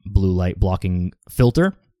red blue light blocking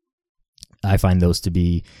filter. I find those to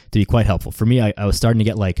be quite helpful. For me, I was starting to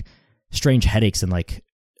get strange headaches and I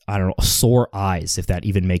don't know, sore eyes, if that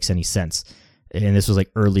even makes any sense. And this was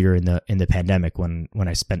earlier in the pandemic when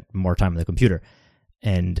I spent more time on the computer,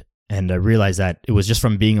 and I realized that it was just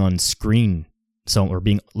from being on screen,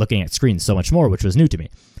 looking at screens so much more, which was new to me.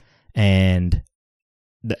 And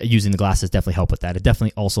using the glasses definitely help with that. It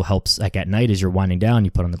definitely also helps at night as you're winding down. You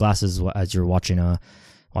put on the glasses as you're watching a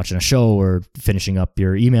show or finishing up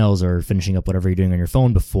your emails or finishing up whatever you're doing on your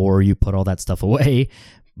phone before you put all that stuff away,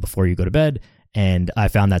 before you go to bed. And I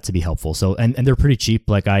found that to be helpful. So, and they're pretty cheap.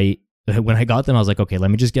 When I got them, I was like, okay, let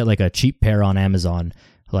me just get a cheap pair on Amazon,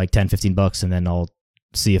 $10-15, and then I'll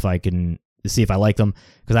see if I like them,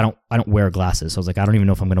 because I don't wear glasses. So I was like, I don't even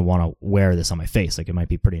know if I'm going to want to wear this on my face. It might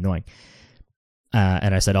be pretty annoying.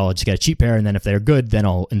 And I said, I'll just get a cheap pair, and then if they're good, then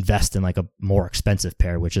I'll invest in a more expensive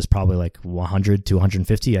pair, which is probably $100 to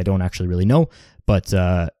 $150. I don't actually really know, but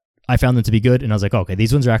I found them to be good, and I was like, okay,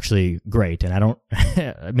 these ones are actually great, and I don't,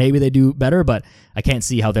 maybe they do better, but I can't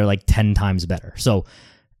see how they're 10 times better. So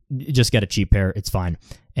just get a cheap pair, it's fine,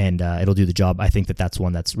 and it'll do the job. I think that's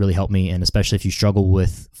one that's really helped me, and especially if you struggle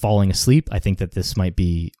with falling asleep, I think that this might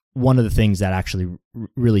be one of the things that actually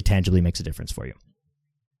really tangibly makes a difference for you.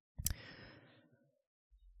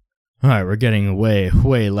 All right, we're getting way,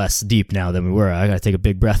 way less deep now than we were. I got to take a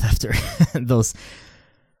big breath after those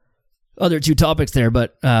other two topics there.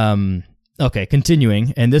 But okay,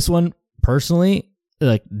 continuing. And this one, personally,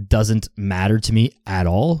 like doesn't matter to me at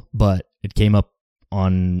all, but it came up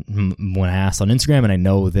on when I asked on Instagram, and I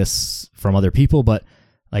know this from other people, but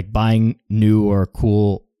like buying new or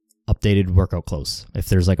cool updated workout clothes. If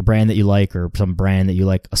there's like a brand that you like or some brand that you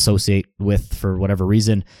like associate with for whatever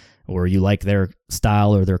reason, or you like their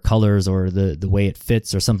style or their colors or the way it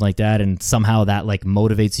fits or something like that, and somehow that like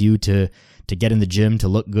motivates you to get in the gym, to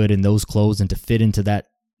look good in those clothes and to fit into that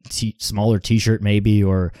smaller t-shirt maybe,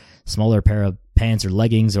 or smaller pair of pants or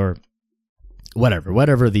leggings or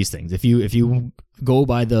whatever these things. If you go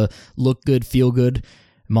by the look good, feel good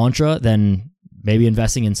mantra, then maybe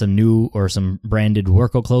investing in some new or some branded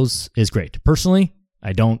workout clothes is great. Personally,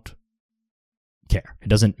 I don't care. It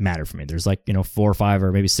doesn't matter for me. There's like, 4 or 5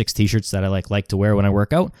 or maybe 6 t-shirts that I like to wear when I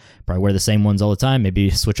work out. Probably wear the same ones all the time. Maybe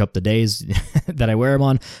switch up the days that I wear them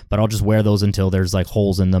on, but I'll just wear those until there's like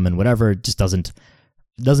holes in them and whatever. It just doesn't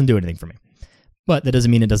do anything for me. But that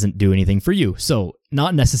doesn't mean it doesn't do anything for you. So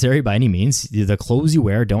not necessary by any means. The clothes you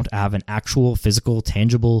wear don't have an actual physical,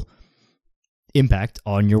 tangible impact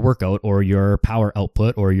on your workout or your power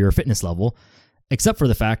output or your fitness level, except for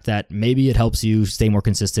the fact that maybe it helps you stay more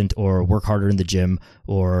consistent or work harder in the gym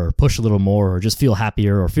or push a little more or just feel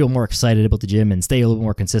happier or feel more excited about the gym and stay a little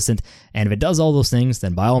more consistent. And if it does all those things,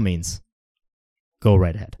 then by all means, go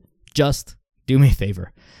right ahead. Just do me a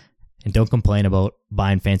favor and don't complain about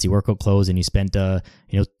buying fancy workout clothes and you spent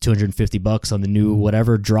 $250 on the new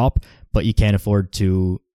whatever drop, but you can't afford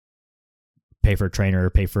to pay for a trainer or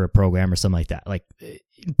pay for a program or something like that. Like,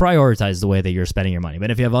 prioritize the way that you're spending your money.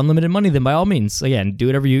 But if you have unlimited money, then by all means, again, do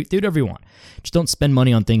whatever you want. Just don't spend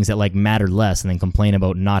money on things that like matter less and then complain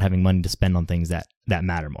about not having money to spend on things that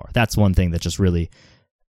matter more. That's one thing that just really,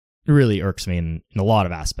 really irks me in a lot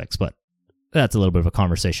of aspects, but that's a little bit of a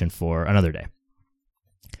conversation for another day.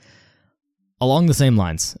 Along the same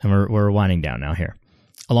lines, and we're winding down now here.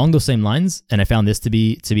 Along those same lines, and I found this to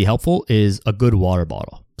be helpful, is a good water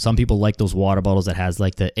bottle. Some people like those water bottles that has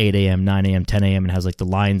like the 8 a.m., 9 a.m., 10 a.m. and has like the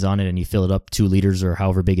lines on it, and you fill it up 2 liters or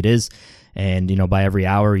however big it is. And, by every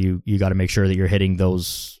hour, you got to make sure that you're hitting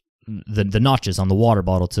those, the notches on the water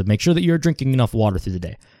bottle to make sure that you're drinking enough water through the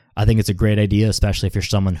day. I think it's a great idea, especially if you're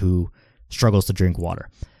someone who struggles to drink water.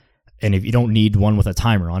 And if you don't need one with a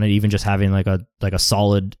timer on it, even just having like a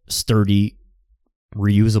solid, sturdy,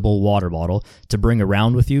 reusable water bottle to bring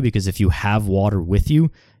around with you, because if you have water with you,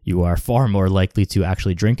 you are far more likely to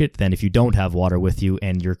actually drink it than if you don't have water with you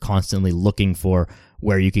and you're constantly looking for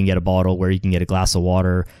where you can get a bottle, where you can get a glass of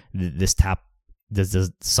water, this tap,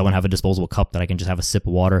 does someone have a disposable cup that I can just have a sip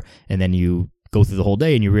of water, and then you go through the whole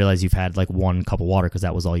day and you realize you've had like 1 cup of water because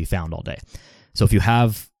that was all you found all day. So if you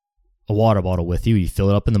have a water bottle with you, you fill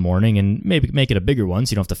it up in the morning and maybe make it a bigger one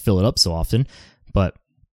so you don't have to fill it up so often, but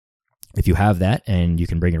if you have that and you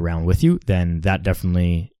can bring it around with you, then that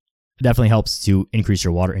definitely helps to increase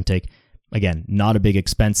your water intake. Again, not a big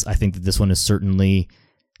expense. I think that this one is certainly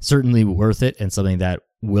worth it and something that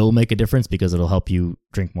will make a difference because it'll help you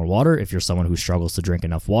drink more water if you're someone who struggles to drink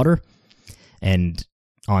enough water. And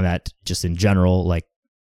on that, just in general, like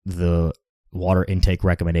the water intake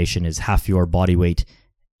recommendation is half your body weight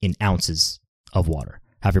in ounces of water.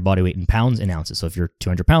 Half your body weight in pounds in ounces. So if you're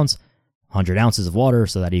 200 pounds, 100 ounces of water,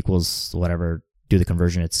 so that equals whatever, do the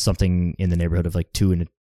conversion, it's something in the neighborhood of like 2 and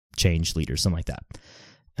change liters, something like that.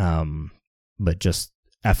 But just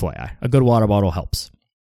FYI, a good water bottle helps.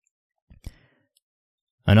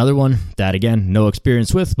 Another one that, again, no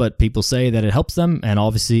experience with, but people say that it helps them, and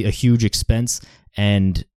obviously a huge expense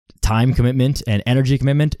and time commitment and energy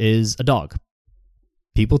commitment, is a dog.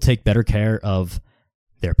 People take better care of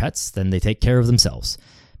their pets than they take care of themselves.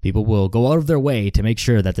 People will go out of their way to make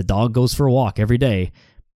sure that the dog goes for a walk every day,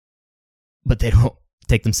 but they don't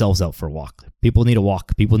take themselves out for a walk. People need a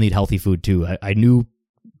walk. People need healthy food too. I knew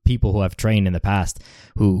people who I've trained in the past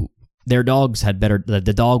who their dogs had better, the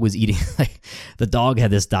dog was eating, like the dog had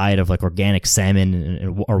this diet of like organic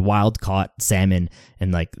salmon or wild caught salmon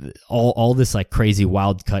and like all this like crazy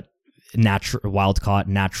wild caught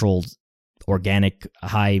natural organic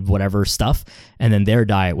high whatever stuff, and then their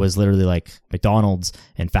diet was literally like McDonald's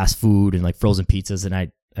and fast food and like frozen pizzas. And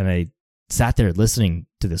I sat there listening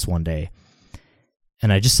to this one day,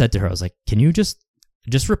 and I just said to her, I was like, can you just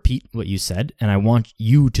repeat what you said, and I want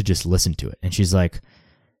you to just listen to it. And she's like,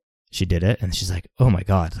 she did it, and she's like, oh my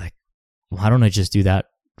god, like why don't I just do that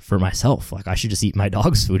for myself? Like I should just eat my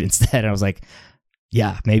dog's food instead. And I was like,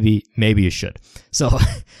 yeah, maybe you should. So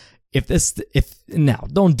now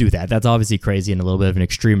don't do that. That's obviously crazy and a little bit of an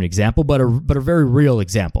extreme example, but a very real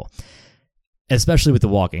example. Especially with the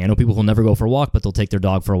walking. I know people who never go for a walk, but they'll take their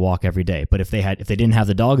dog for a walk every day. But if they didn't have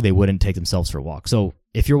the dog, they wouldn't take themselves for a walk. So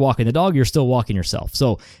if you're walking the dog, you're still walking yourself.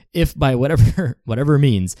 So if by whatever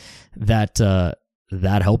means that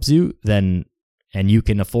helps you, then and you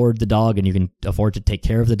can afford the dog and you can afford to take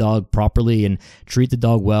care of the dog properly and treat the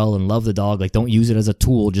dog well and love the dog, like don't use it as a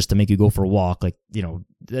tool just to make you go for a walk. Like,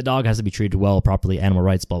 the dog has to be treated well, properly, animal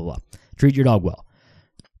rights, blah, blah, blah. Treat your dog well.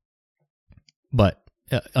 But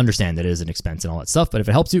understand that it is an expense and all that stuff, but if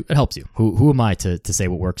it helps you, it helps you. Who am I to say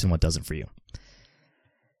what works and what doesn't for you?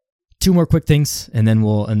 2 more quick things, and then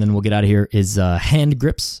we'll get out of here. Is hand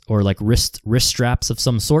grips or like wrist straps of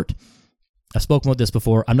some sort. I've spoken about this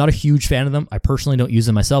before. I'm not a huge fan of them. I personally don't use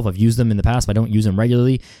them myself. I've used them in the past, but I don't use them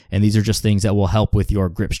regularly, and these are just things that will help with your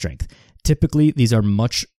grip strength. Typically, these are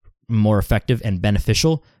much more effective and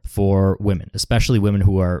beneficial for women, especially women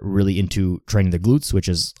who are really into training their glutes, which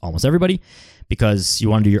is almost everybody, because you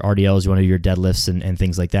want to do your RDLs, you want to do your deadlifts and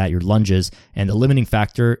things like that, your lunges, and the limiting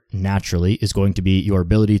factor naturally is going to be your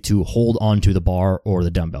ability to hold onto the bar or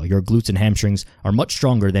the dumbbell. Your glutes and hamstrings are much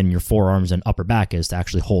stronger than your forearms and upper back is to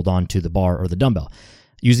actually hold on to the bar or the dumbbell.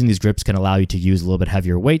 Using these grips can allow you to use a little bit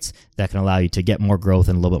heavier weights that can allow you to get more growth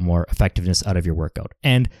and a little bit more effectiveness out of your workout.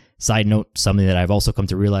 And side note, something that I've also come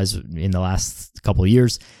to realize in the last couple of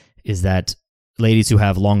years is that ladies who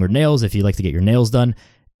have longer nails, if you like to get your nails done,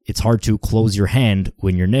 it's hard to close your hand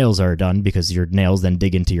when your nails are done because your nails then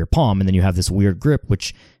dig into your palm and then you have this weird grip,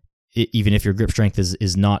 which even if your grip strength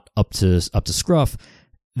is not up to scruff,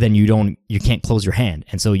 then you can't close your hand.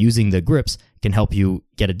 And so using the grips can help you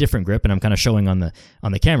get a different grip. And I'm kind of showing on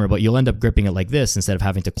the camera, but you'll end up gripping it like this instead of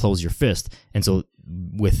having to close your fist. And so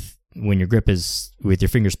when your grip is with your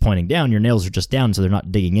fingers pointing down, your nails are just down, so they're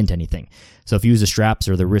not digging into anything. So if you use the straps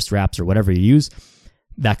or the wrist wraps or whatever you use,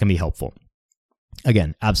 that can be helpful.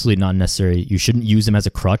 Again, absolutely not necessary. You shouldn't use them as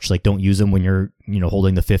a crutch. Like, don't use them when you're,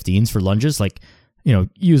 holding the 15s for lunges. Like,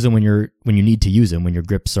 use them when you need to use them, when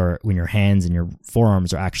your hands and your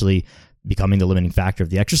forearms are actually becoming the limiting factor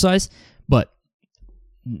of the exercise. But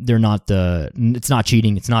they're not it's not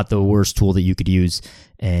cheating. It's not the worst tool that you could use.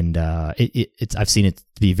 And I've seen it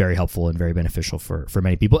be very helpful and very beneficial for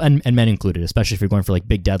many people and men included, especially if you're going for like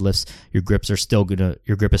big deadlifts, your grip is still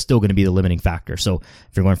going to be the limiting factor. So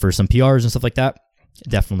if you're going for some PRs and stuff like that,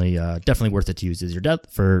 definitely worth it to use as your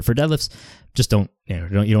for deadlifts. Just don't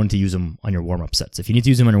need to use them on your warm-up sets. If you need to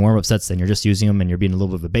use them on your warm-up sets, then you're just using them and you're being a little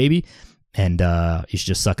bit of a baby, and you should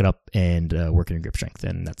just suck it up and work on your grip strength,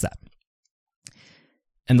 and that's that.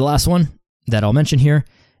 And the last one that I'll mention here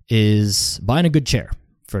is buying a good chair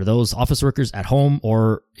for those office workers at home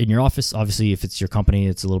or in your office. Obviously, if it's your company,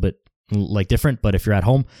 it's a little bit like different, but if you're at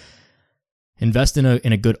home, invest in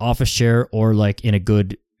a good office chair or like in a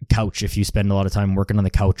good couch if you spend a lot of time working on the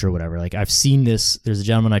couch or whatever. Like, I've seen this. There's a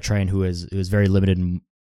gentleman I train who is very limited in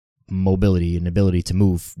mobility and ability to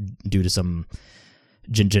move due to some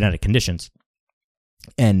genetic conditions,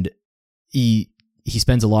 and he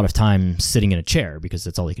spends a lot of time sitting in a chair because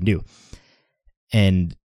that's all he can do.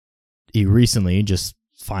 And he recently just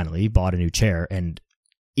finally bought a new chair, and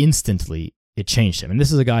instantly it changed him. And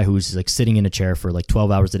this is a guy who's like sitting in a chair for like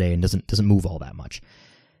 12 hours a day and doesn't move all that much.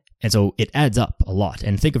 And so it adds up a lot.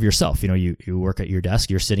 And think of yourself, you work at your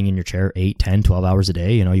desk, you're sitting in your chair 8, 10, 12 hours a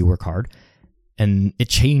day, you work hard, and it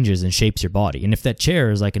changes and shapes your body. And if that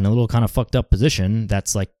chair is like in a little kind of fucked up position,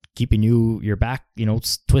 that's like keeping your back,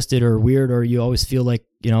 twisted or weird, or you always feel like,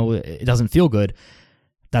 it doesn't feel good,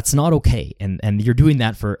 that's not okay. And you're doing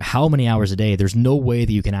that for how many hours a day? There's no way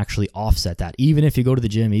that you can actually offset that. Even if you go to the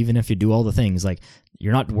gym, even if you do all the things, like,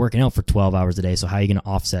 you're not working out for 12 hours a day. So how are you going to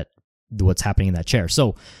offset what's happening in that chair?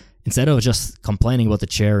 So instead of just complaining about the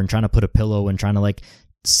chair and trying to put a pillow and trying to like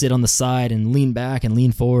sit on the side and lean back and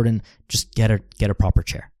lean forward, and just get a proper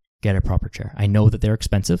chair. Get a proper chair. I know that they're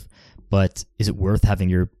expensive, but is it worth having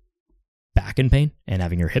your back in pain and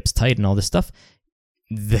having your hips tight and all this stuff?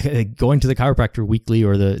 Going to the chiropractor weekly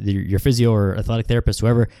or your physio or athletic therapist,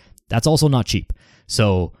 whoever, that's also not cheap.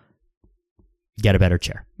 So get a better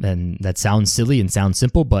chair. And that sounds silly and sounds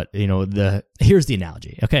simple, but here's the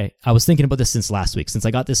analogy. Okay, I was thinking about this since last week, since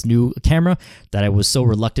I got this new camera that I was so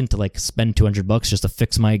reluctant to like spend $200 just to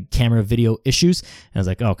fix my camera video issues. And I was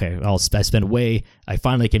like, okay, I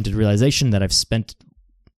finally came to the realization that I've spent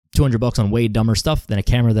 $200 on way dumber stuff than a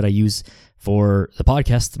camera that I use for the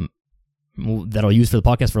podcast, that I'll use for the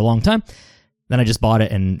podcast for a long time. Then I just bought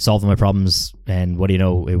it and solved my problems. And what do you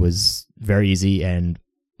know? It was very easy and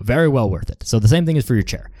very well worth it. So the same thing is for your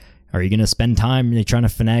chair. Are you going to spend time trying to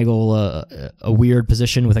finagle a weird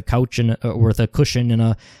position with a couch and with a cushion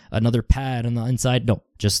and another pad on the inside? No,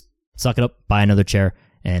 just suck it up, buy another chair,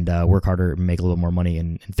 and work harder, make a little more money,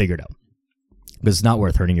 and figure it out. Because it's not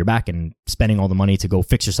worth hurting your back and spending all the money to go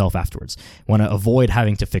fix yourself afterwards. We want to avoid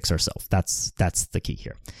having to fix ourselves. That's the key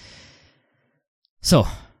here. So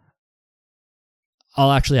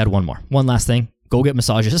I'll actually add one last thing. Go get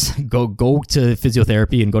massages. Go to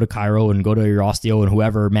physiotherapy and go to chiro and go to your osteo and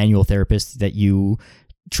whoever manual therapist that you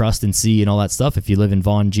trust and see and all that stuff. If you live in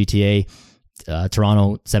Vaughan, GTA,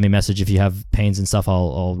 Toronto, send me a message if you have pains and stuff.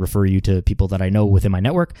 I'll refer you to people that I know within my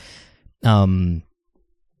network.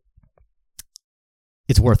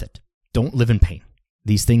 It's worth it. Don't live in pain.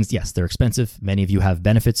 These things, yes, they're expensive. Many of you have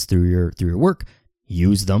benefits through your work.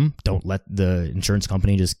 Use them. Don't let the insurance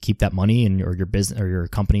company just keep that money or your business or your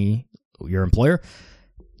company, your employer.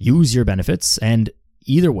 Use your benefits. And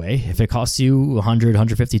either way, if it costs you $100,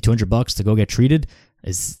 $150, $200 to go get treated,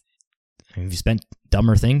 have you spent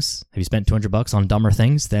dumber things? Have you spent $200 on dumber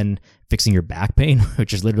things than fixing your back pain,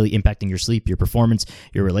 which is literally impacting your sleep, your performance,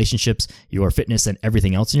 your relationships, your fitness, and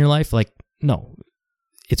everything else in your life? Like, no.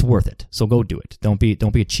 It's worth it. So go do it. Don't be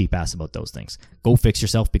a cheap ass about those things. Go fix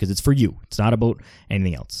yourself because it's for you. It's not about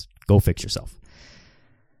anything else. Go fix yourself.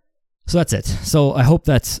 So that's it. So I hope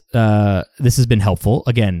that this has been helpful.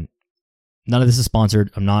 Again, none of this is sponsored.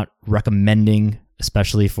 I'm not recommending,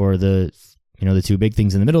 especially for the two big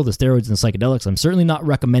things in the middle, the steroids and the psychedelics. I'm certainly not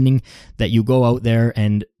recommending that you go out there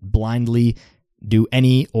and blindly do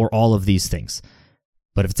any or all of these things.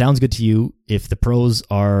 But if it sounds good to you, if the pros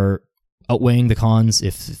are outweighing the cons,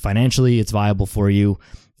 if financially it's viable for you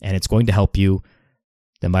and it's going to help you,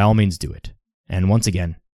 then by all means do it. And once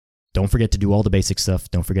again, don't forget to do all the basic stuff.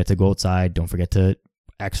 Don't forget to go outside. Don't forget to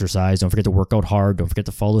exercise. Don't forget to work out hard. Don't forget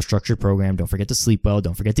to follow a structured program. Don't forget to sleep well.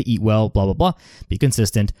 Don't forget to eat well, blah, blah, blah. Be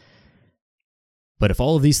consistent. But if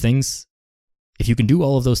you can do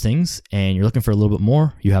all of those things and you're looking for a little bit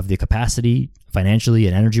more, you have the capacity financially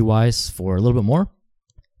and energy-wise for a little bit more,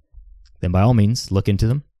 then by all means, look into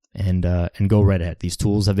them. And go right ahead. These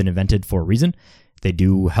tools have been invented for a reason. They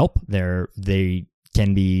do help. They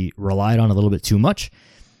can be relied on a little bit too much,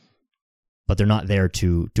 but they're not there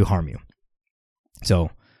to harm you.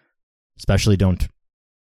 So, especially don't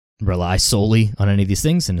rely solely on any of these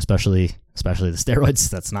things, and especially the steroids.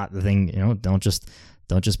 That's not the thing. Don't just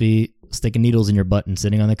be sticking needles in your butt and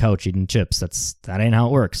sitting on the couch eating chips. That ain't how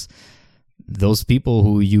it works. Those people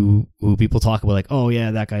who people talk about, like, oh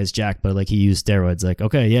yeah, that guy's jacked, but like he used steroids. Like,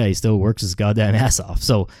 okay, yeah, he still works his goddamn ass off.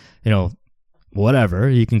 So, whatever,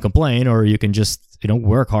 you can complain or you can just,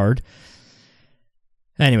 work hard.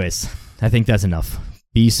 Anyways, I think that's enough.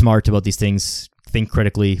 Be smart about these things. Think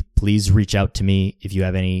critically. Please reach out to me if you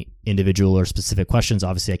have any individual or specific questions.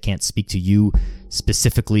 Obviously, I can't speak to you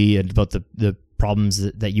specifically about the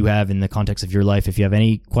problems that you have in the context of your life. If you have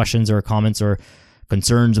any questions or comments or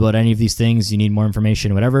concerns about any of these things, you need more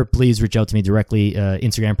information, whatever, please reach out to me directly.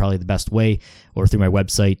 Instagram, probably the best way, or through my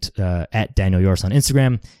website at Daniel Yoris on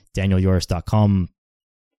Instagram, danielyoris.com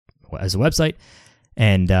as a website.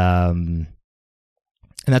 And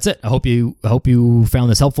that's it. I hope you found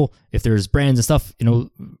this helpful. If there's brands and stuff,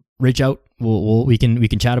 reach out. We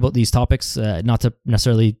can chat about these topics, not to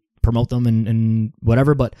necessarily promote them and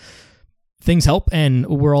whatever, but things help, and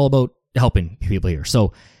we're all about helping people here.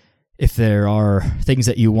 So if there are things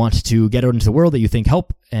that you want to get out into the world that you think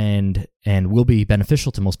help and will be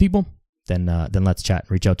beneficial to most people, then let's chat.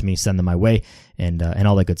 Reach out to me, send them my way, and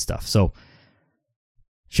all that good stuff. So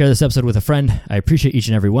share this episode with a friend. I appreciate each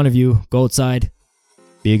and every one of you. Go outside,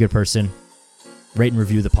 be a good person, rate and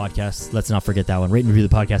review the podcast. Let's not forget that one. Rate and review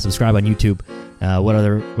the podcast. Subscribe on YouTube.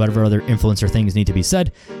 Whatever other influencer things need to be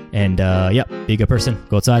said. And be a good person.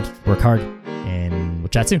 Go outside, work hard, and we'll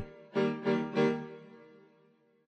chat soon.